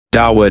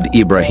Dawood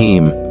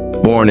Ibrahim,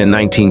 born in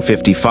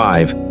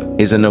 1955,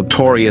 is a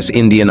notorious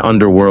Indian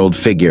underworld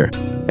figure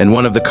and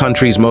one of the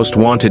country's most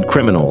wanted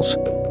criminals.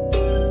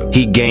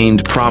 He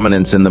gained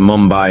prominence in the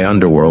Mumbai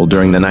underworld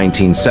during the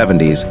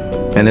 1970s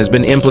and has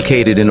been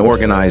implicated in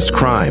organized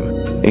crime,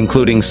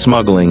 including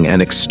smuggling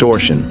and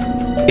extortion.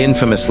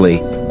 Infamously,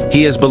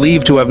 he is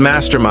believed to have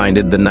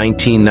masterminded the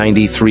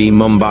 1993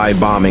 Mumbai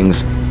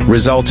bombings,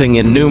 resulting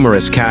in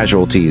numerous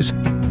casualties.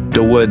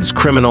 Dawood's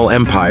criminal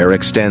empire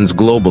extends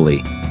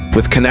globally,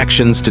 with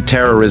connections to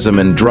terrorism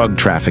and drug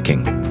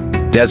trafficking.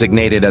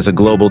 Designated as a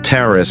global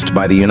terrorist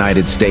by the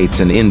United States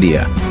and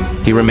India,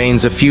 he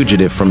remains a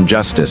fugitive from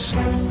justice,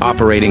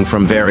 operating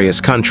from various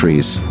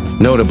countries,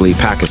 notably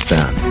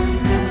Pakistan.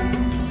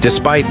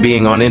 Despite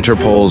being on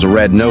Interpol's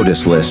Red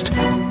Notice list,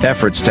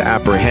 efforts to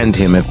apprehend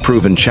him have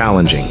proven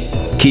challenging,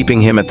 keeping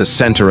him at the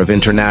center of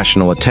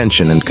international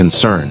attention and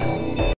concern.